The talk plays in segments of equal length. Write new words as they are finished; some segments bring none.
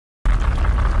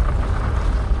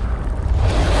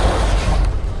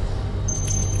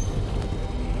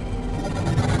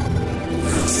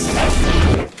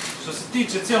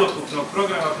tiče cjelokupnog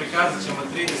programa, prikazat ćemo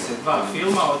 32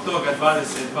 filma, od toga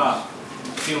 22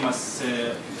 filma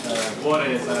se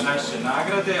bore za naše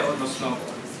nagrade, odnosno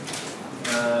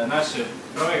naše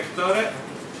projektore,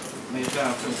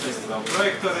 Mediteran film festival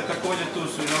projektore, također tu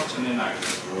su i novčane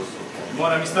nagrade.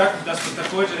 Moram istaknuti da smo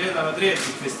također jedan od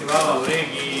rijetkih festivala u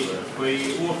regiji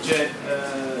koji uopće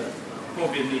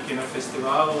pobjednike na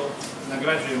festivalu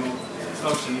nagrađujemo s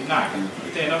novčanih nagrada.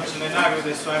 Te novčane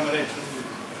nagrade su, ajmo reći,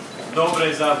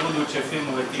 dobre za buduće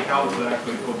filmove tih autora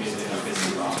koji pobjede na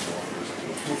festivalu.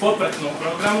 U popratnom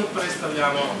programu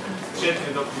predstavljamo 4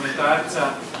 dokumentarca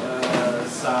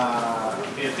sa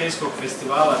prijateljskog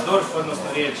festivala DORF, odnosno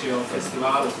riječ je o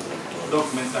festivalu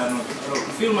dokumentarnog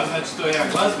filma, znači to je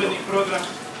jedan glazbeni program.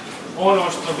 Ono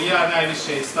što bi ja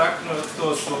najviše istaknuo,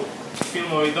 to su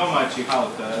filmovi domaćih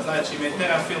autora. Znači,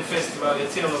 Mediteran film festival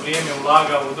je cijelo vrijeme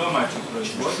ulagao u domaću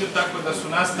proizvodnju, tako da su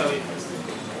nastali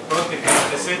proteklih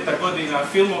 10 godina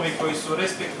filmovi koji su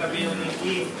respektabilni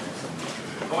i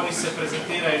oni se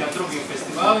prezentiraju na drugim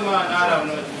festivalima,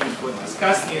 naravno i kod nas.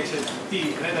 Kasnije će ti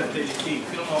redatelji tih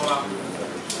filmova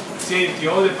sjediti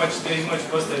ovdje pa ćete im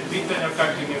moći postaviti pitanja o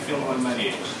kakvim je filmovima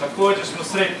riječ. Također smo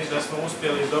sretni da smo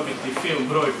uspjeli dobiti film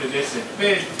broj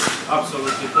 55,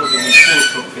 apsolutni pobjednik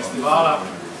Pulskog festivala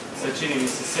sa, čini mi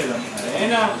se, 7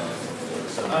 arena.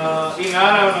 I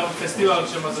naravno festival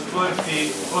ćemo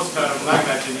zatvoriti Oskarom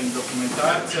nagrađenim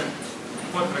dokumentarcem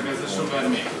Potraga za Sugar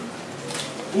Man.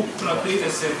 Ukupno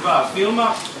 32 filma,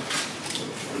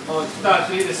 od ta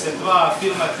 32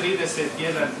 filma 31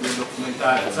 je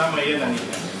dokumentarac, samo je jedan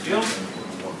igrani film.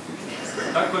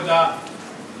 Tako da,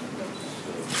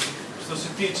 što se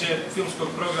tiče filmskog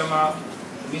programa,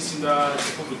 mislim da će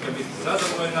publika biti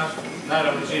zadovoljna.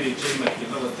 Naravno, žiri će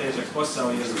imati vrlo težak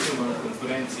posao jer su filmovi u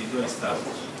konkurenciji doista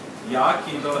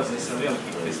jaki, dolaze sa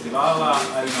velikih festivala,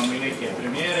 a imamo i neke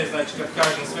premijere. Znači, kad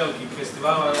kažem s velikih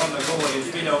festivala, onda govori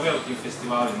zbilja o velikim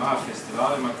festivalima,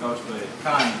 festivalima kao što je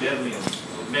Cannes, Berlin,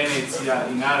 Venecija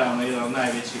i naravno jedan od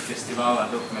najvećih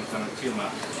festivala dokumentarnog filma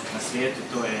na svijetu,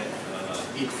 to je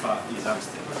IDFA iz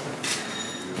Amsterdama.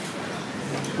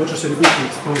 Počeo se li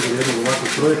biti sponzor jednog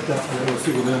ovakvog projekta, ali evo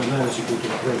sigurno jedan od najvećih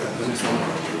kulturnih projekata, ne samo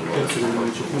Hercegovina,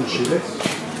 već je puno šire.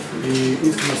 I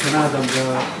iskreno se nadam da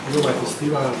i ovaj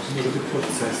festival može biti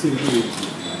poticaj svim drugim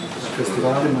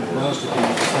festivalima, različitim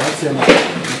manifestacijama,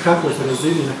 na kakvoj se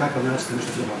razini i na kakav način se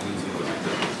nešto treba organizirati.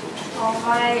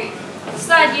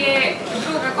 Sad je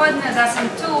druga godina da sam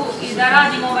tu i da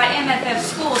radim ovaj MFF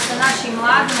School sa našim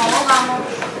mladima ovamo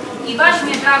i baš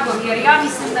mi je drago jer ja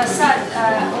mislim da sad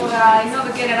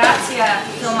nova generacija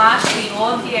filmaši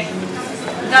ovdje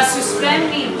da su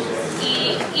spremni i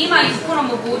imaju puno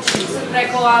mogućnosti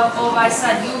preko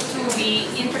sad YouTube i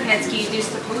internetski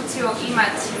distribuciju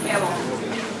imati, evo,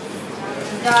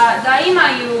 da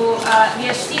imaju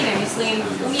vještine, mislim,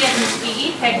 umjetnički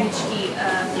i tehnički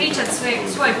pričati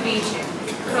svoje priče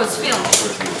kroz film.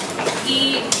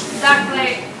 I, dakle,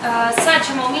 sad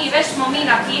ćemo već smo mi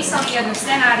napisali jednu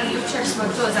scenariju, jučer smo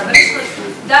to završili.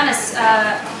 Danas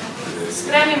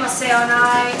spremimo se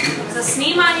za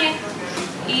snimanje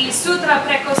i sutra,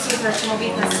 preko sutra ćemo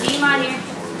biti na snimanje.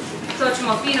 To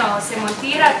ćemo fino se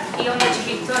montirati i onda će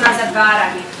biti to na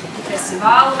zatvaranje u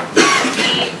festivalu.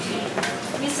 I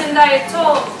mislim da je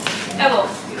to, evo,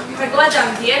 pregledam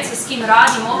djece s kim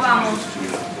radim ovamo,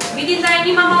 vidim da je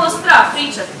njima malo strah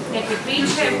pričati neke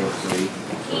priče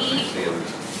i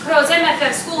kroz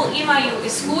MFF School imaju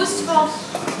iskustvo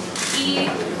i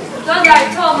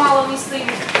dodaje to malo, mislim,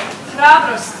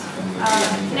 hrabrost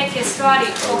neke stvari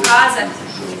pokazati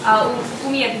u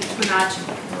umjetničku način.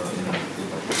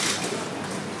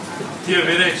 Htio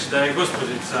bih reći da je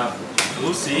gospođica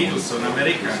Lucy Eagleson,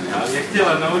 Amerikanka, ali je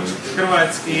htjela naučiti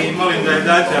hrvatski i molim da je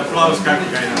date aplauz kako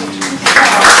ga je naučiti.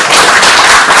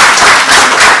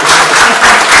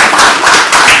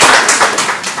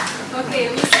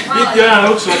 Niti je ona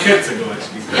naučila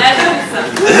hercegovački.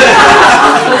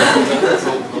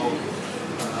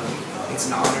 It's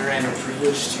an honor and a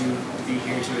privilege to be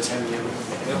here to attend the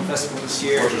film festival this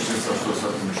year.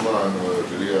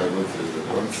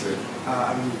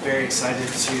 I'm very excited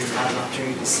to have an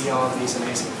opportunity to see all of these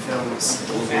amazing films.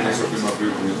 And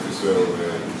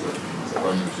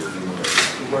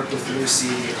we work with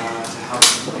Lucy to help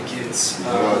the kids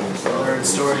learn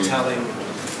storytelling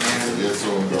and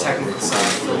the technical side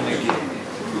of filmmaking.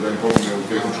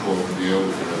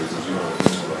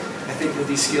 I think that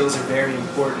these skills are very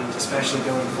important, especially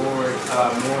going forward.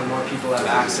 More and more people have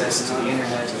access to the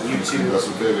internet and YouTube.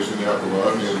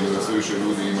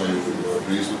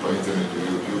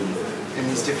 And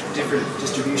these different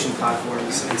distribution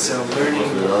platforms, and so learning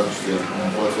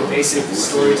the basic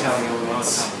storytelling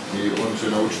elements i on će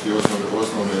naučiti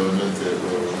osnovne elemente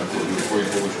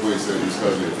koji se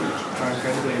iskazuje priča. Are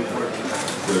incredibly important.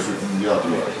 Koje su jako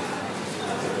važne.